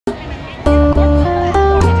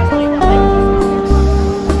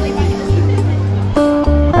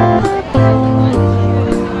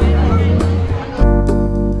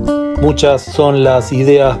Muchas son las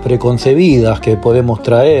ideas preconcebidas que podemos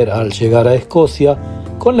traer al llegar a Escocia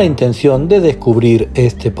con la intención de descubrir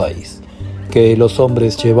este país. Que los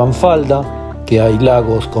hombres llevan falda, que hay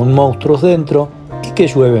lagos con monstruos dentro y que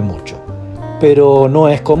llueve mucho. Pero no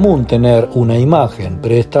es común tener una imagen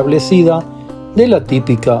preestablecida de la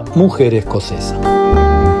típica mujer escocesa.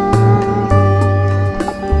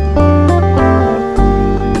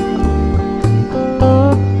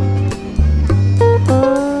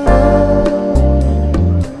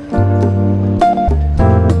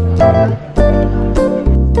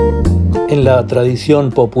 En la tradición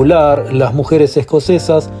popular, las mujeres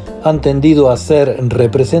escocesas han tendido a ser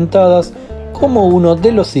representadas como uno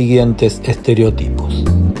de los siguientes estereotipos.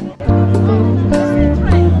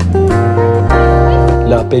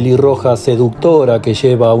 La pelirroja seductora que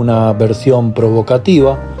lleva una versión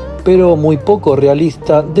provocativa, pero muy poco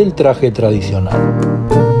realista del traje tradicional.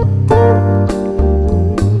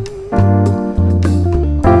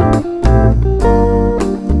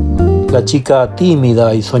 La chica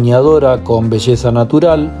tímida y soñadora con belleza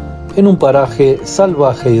natural en un paraje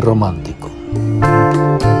salvaje y romántico.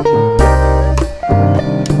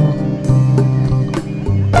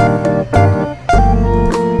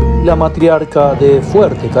 La matriarca de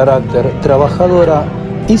fuerte carácter, trabajadora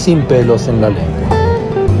y sin pelos en la lengua.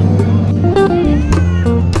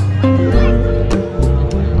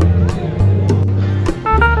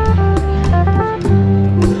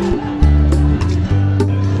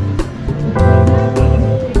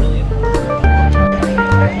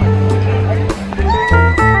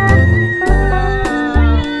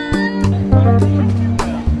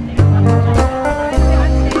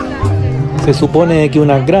 Se supone que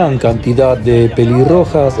una gran cantidad de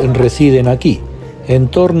pelirrojas residen aquí. En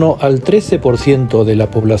torno al 13% de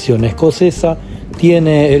la población escocesa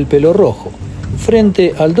tiene el pelo rojo,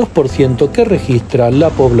 frente al 2% que registra la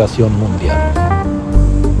población mundial.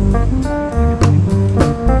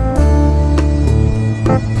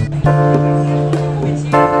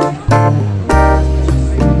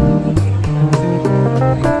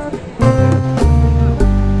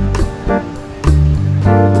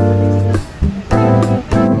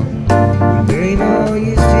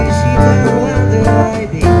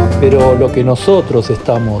 Pero lo que nosotros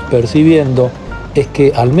estamos percibiendo es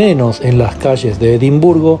que, al menos en las calles de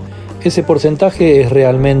Edimburgo, ese porcentaje es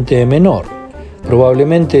realmente menor.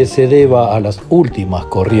 Probablemente se deba a las últimas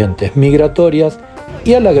corrientes migratorias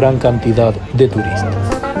y a la gran cantidad de turistas.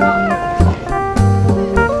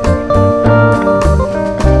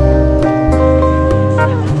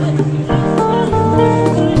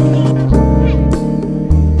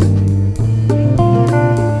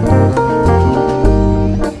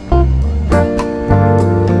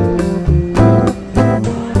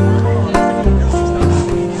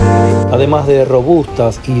 Además de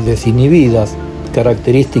robustas y desinhibidas,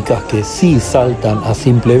 características que sí saltan a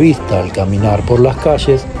simple vista al caminar por las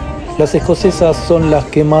calles, las escocesas son las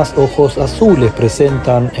que más ojos azules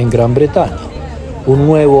presentan en Gran Bretaña. Un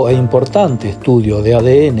nuevo e importante estudio de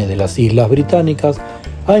ADN de las Islas Británicas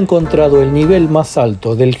ha encontrado el nivel más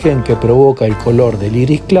alto del gen que provoca el color del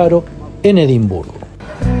iris claro en Edimburgo.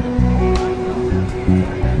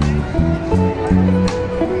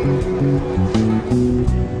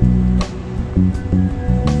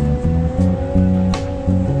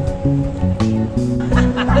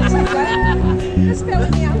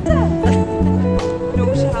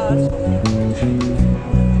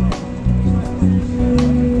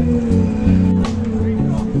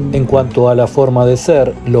 En cuanto a la forma de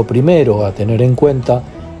ser, lo primero a tener en cuenta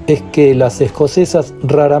es que las escocesas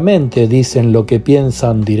raramente dicen lo que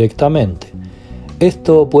piensan directamente.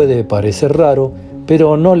 Esto puede parecer raro,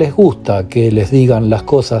 pero no les gusta que les digan las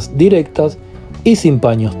cosas directas y sin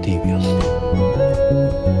paños tibios.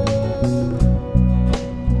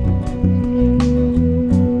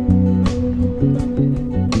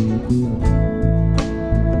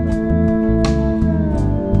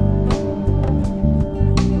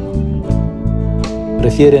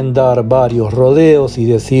 Prefieren dar varios rodeos y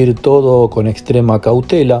decir todo con extrema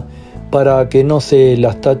cautela para que no se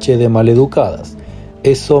las tache de maleducadas.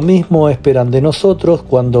 Eso mismo esperan de nosotros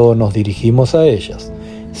cuando nos dirigimos a ellas.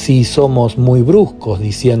 Si somos muy bruscos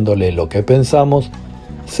diciéndole lo que pensamos,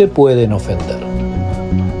 se pueden ofender.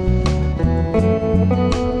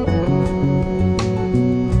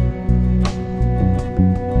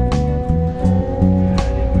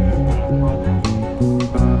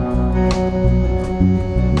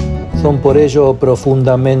 Son por ello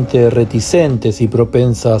profundamente reticentes y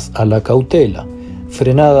propensas a la cautela,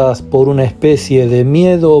 frenadas por una especie de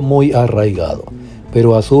miedo muy arraigado,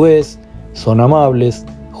 pero a su vez son amables,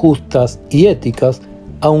 justas y éticas,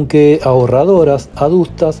 aunque ahorradoras,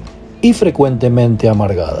 adustas y frecuentemente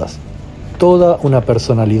amargadas. Toda una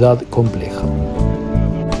personalidad compleja.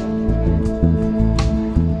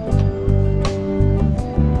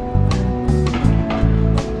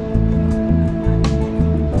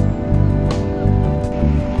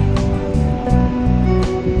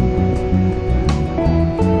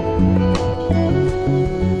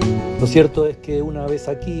 Lo cierto es que una vez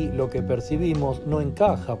aquí lo que percibimos no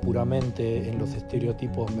encaja puramente en los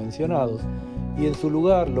estereotipos mencionados y en su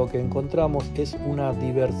lugar lo que encontramos es una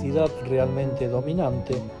diversidad realmente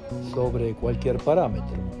dominante sobre cualquier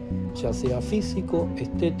parámetro, ya sea físico,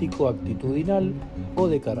 estético, actitudinal o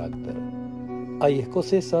de carácter. Hay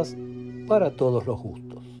escocesas para todos los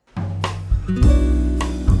gustos.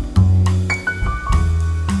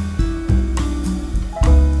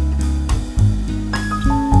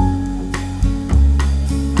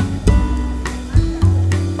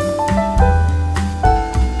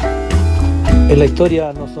 En la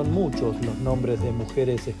historia no son muchos los nombres de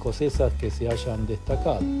mujeres escocesas que se hayan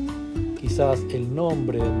destacado. Quizás el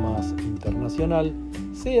nombre más internacional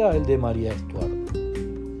sea el de María Stuart.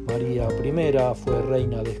 María I fue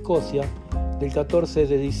reina de Escocia del 14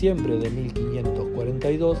 de diciembre de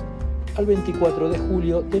 1542 al 24 de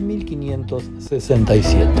julio de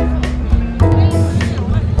 1567.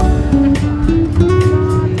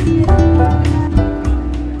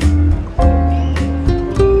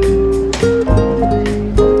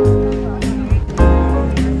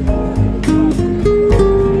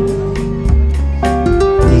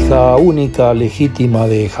 Hija única legítima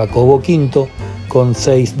de Jacobo V, con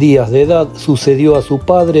 6 días de edad sucedió a su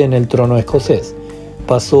padre en el trono escocés.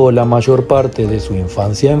 Pasó la mayor parte de su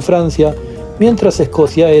infancia en Francia, mientras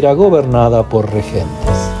Escocia era gobernada por regentes.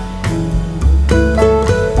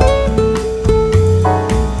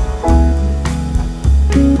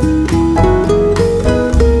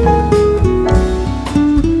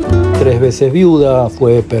 Tres veces viuda,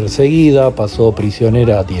 fue perseguida, pasó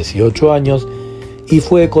prisionera 18 años y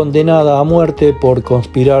fue condenada a muerte por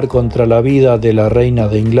conspirar contra la vida de la reina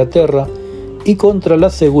de Inglaterra y contra la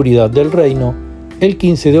seguridad del reino el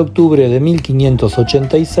 15 de octubre de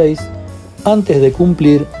 1586, antes de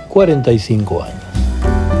cumplir 45 años.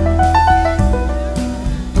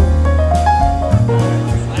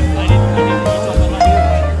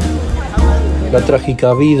 La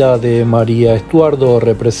trágica vida de María Estuardo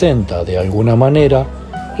representa, de alguna manera,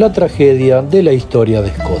 la tragedia de la historia de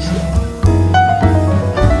Escocia.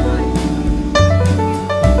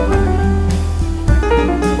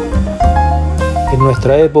 En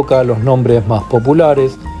nuestra época, los nombres más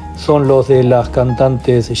populares son los de las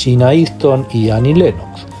cantantes Gina Easton y Annie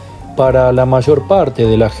Lennox. Para la mayor parte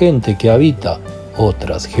de la gente que habita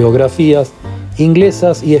otras geografías,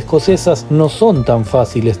 inglesas y escocesas no son tan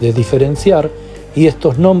fáciles de diferenciar y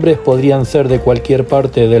estos nombres podrían ser de cualquier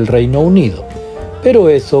parte del Reino Unido, pero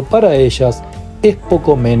eso para ellas es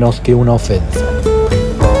poco menos que una ofensa.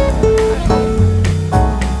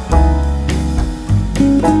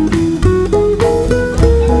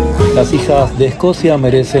 Las hijas de Escocia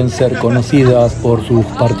merecen ser conocidas por sus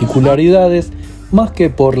particularidades más que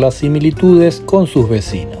por las similitudes con sus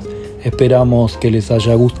vecinas. Esperamos que les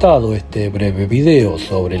haya gustado este breve video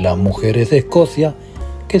sobre las mujeres de Escocia,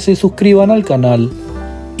 que se suscriban al canal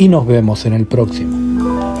y nos vemos en el próximo.